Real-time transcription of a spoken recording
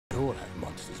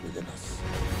monsters within us.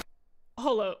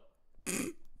 Hold up.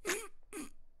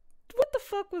 What the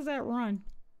fuck was that run?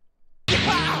 You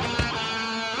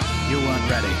weren't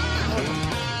ready.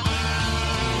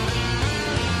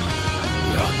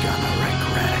 You're gonna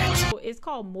regret it. It's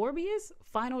called MORBIUS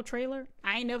Final trailer.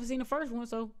 I ain't never seen the first one,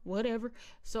 so whatever.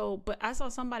 So, but I saw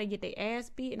somebody get their ass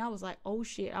beat, and I was like, oh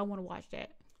shit, I want to watch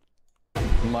that.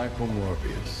 Michael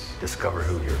Morbius. Discover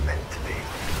who you're meant to be.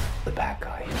 The bad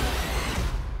guy.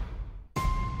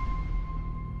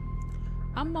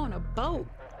 I'm on a boat.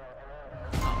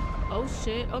 Oh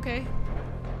shit, okay.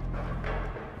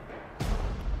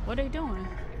 What are they doing?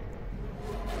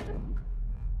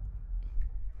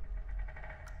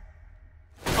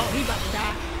 Oh, he about to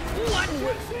die. What?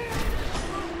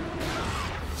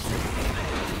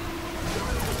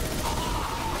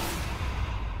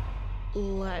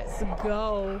 Let's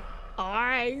go. All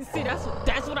right, see, that's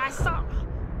what I saw.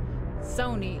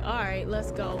 Sony. All right,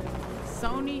 let's go.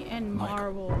 Sony and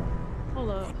Marvel. Hold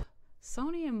up.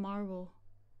 Sony and Marvel.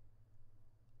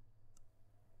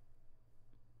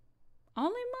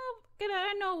 Only motherfucker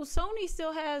I know Sony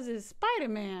still has is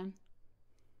Spider-Man.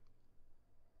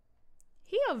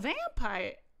 He a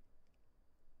vampire.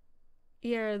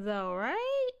 Yeah, though,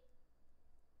 right?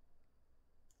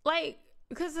 Like,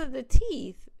 because of the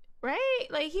teeth, right?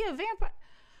 Like, he a vampire.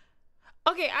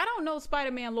 Okay, I don't know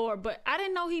Spider-Man lore, but I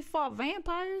didn't know he fought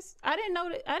vampires. I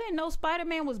didn't know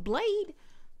Spider-Man was Blade.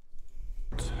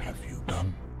 What have you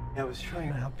done? I was trying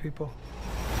to help people.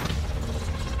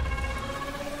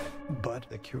 But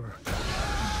the cure.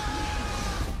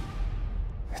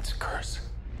 It's a curse.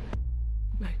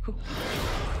 Michael.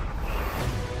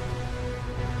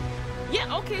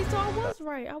 Yeah, okay, so I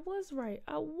was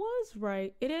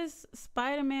right. It is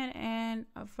Spider-Man and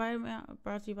Spider-Man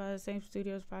brought to you by the same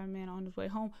studio as Spider-Man on His Way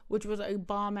Home, which was a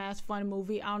bomb-ass fun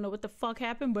movie. I don't know what the fuck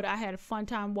happened, but I had a fun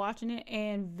time watching it.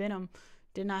 And Venom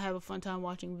did not have a fun time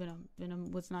watching Venom.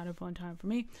 Venom was not a fun time for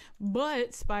me.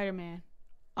 But Spider-Man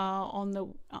on the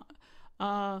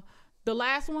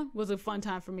last one was a fun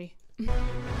time for me.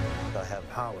 I have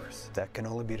powers that can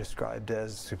only be described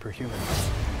as superhuman.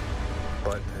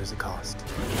 But there's a cost.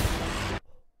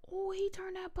 Oh, he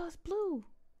turned that bus blue.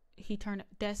 He turned it.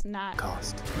 That's not.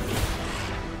 Cost.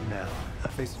 Now, I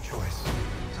face a choice.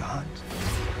 To hunt.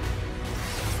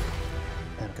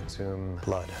 And consume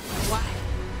blood. Why?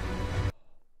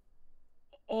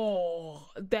 Oh,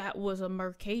 that was a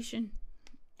mercation.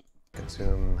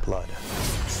 Consume blood.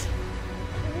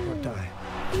 Or die.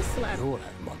 He slapped. We all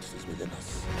have monsters within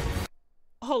us.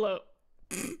 Hold up.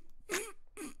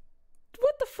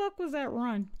 What the fuck was that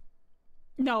run?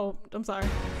 No, I'm sorry.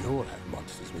 We all have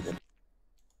monsters within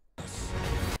us.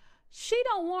 She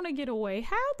don't want to get away.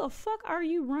 How the fuck are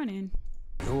you running?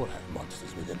 We all have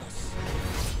monsters within us.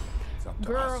 It's up to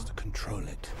Girl. us to control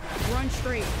it. Run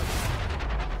straight.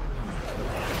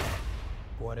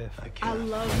 What if I I kill?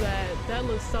 love that. That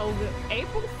looks so good.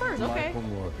 April 1st, okay. Michael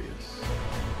Morbius.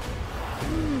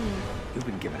 You've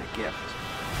been given a gift.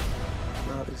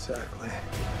 Not exactly.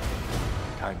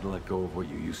 Time to let go of what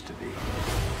you used to be.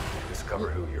 Discover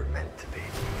who you're meant to be.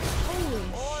 Holy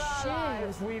shit.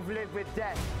 Lives we've lived with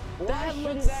death. Why That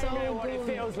shouldn't looks they so know what it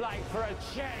good. feels like for a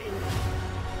change?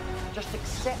 Just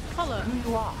accept Hold up. who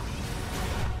you are.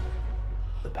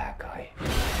 The bad guy.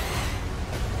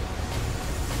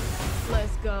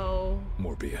 Let's go.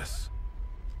 Morbius.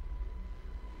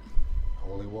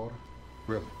 Holy water?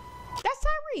 Really? That's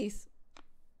Tyrese.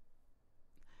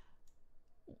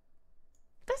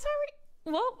 That's Tyrese.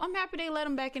 Well, I'm happy they let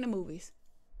him back in the movies.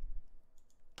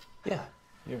 Yeah.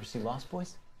 You ever see Lost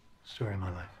Boys? Story of my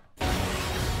life.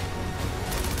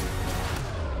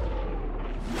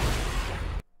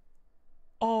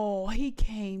 Oh, he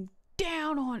came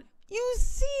down on. You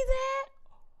see that?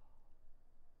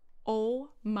 Oh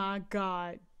my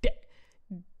God.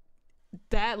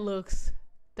 That looks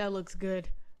good.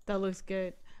 That looks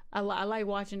good. I like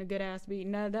watching a good ass beat.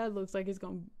 Now that looks like it's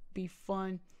gonna be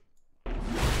fun.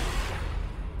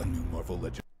 A new Marvel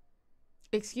legend.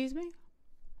 Excuse me?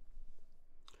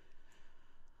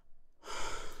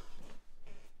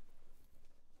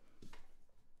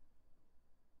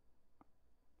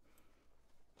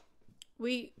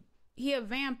 He a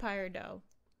vampire though.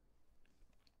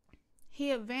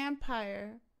 He a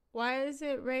vampire. Why is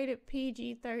it rated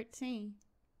PG-13?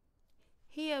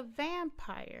 He a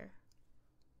vampire.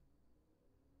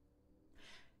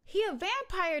 He a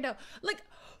vampire though. Like,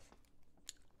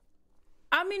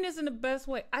 I mean this in the best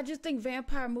way. I just think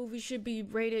vampire movies should be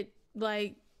rated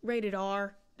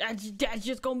R. That's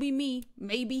just gonna be me.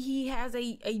 Maybe he has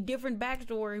a different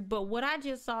backstory, but what I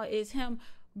just saw is him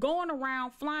going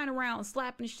around, flying around,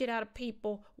 slapping the shit out of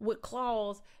people with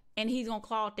claws and he's gonna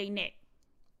claw at their neck.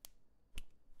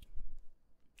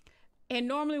 And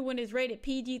normally when it's rated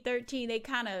PG-13, they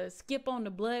kind of skip on the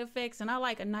blood effects, and I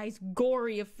like a nice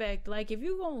gory effect. Like, if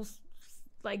you gonna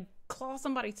like claw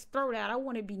somebody's throat out, I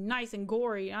want it to be nice and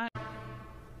gory.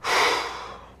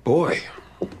 Boy,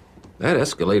 that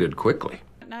escalated quickly.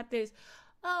 Not this,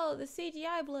 oh, the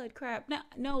CGI blood crap.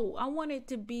 No, I want it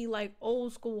to be like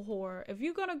old school horror. If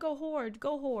you're gonna go horror,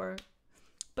 go horror.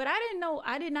 But I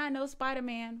did not know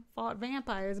Spider-Man fought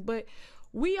vampires, but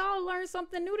we all learned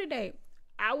something new today.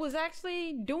 I was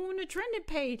actually doing the trending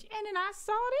page, and then I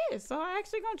saw this, so I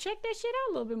actually gonna check that shit out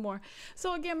a little bit more.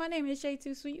 So again, my name is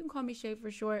Shaytosweet. You can call me Shay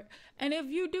for short. And if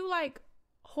you do like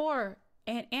horror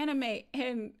and anime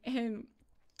and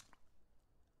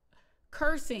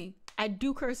cursing, I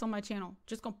do curse on my channel.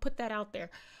 Just gonna put that out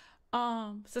there.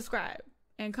 Subscribe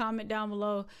and comment down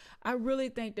below. I really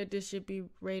think that this should be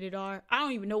rated R. I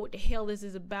don't even know what the hell this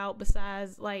is about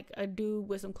besides like a dude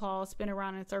with some claws spinning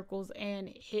around in circles and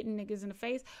hitting niggas in the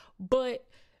face. But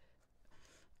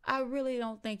I really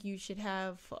don't think you should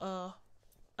have a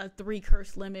 3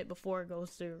 curse limit before it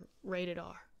goes to rated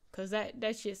R. Cause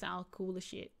that shit sounds cool as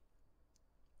shit.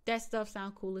 That stuff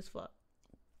sounds cool as fuck.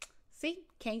 See,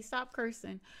 can't stop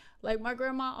cursing. Like my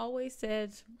grandma always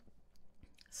said,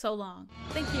 so long.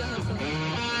 Thank you so much.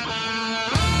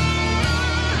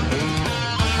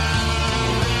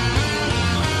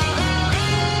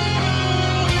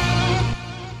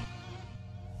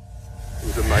 It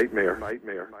was a nightmare.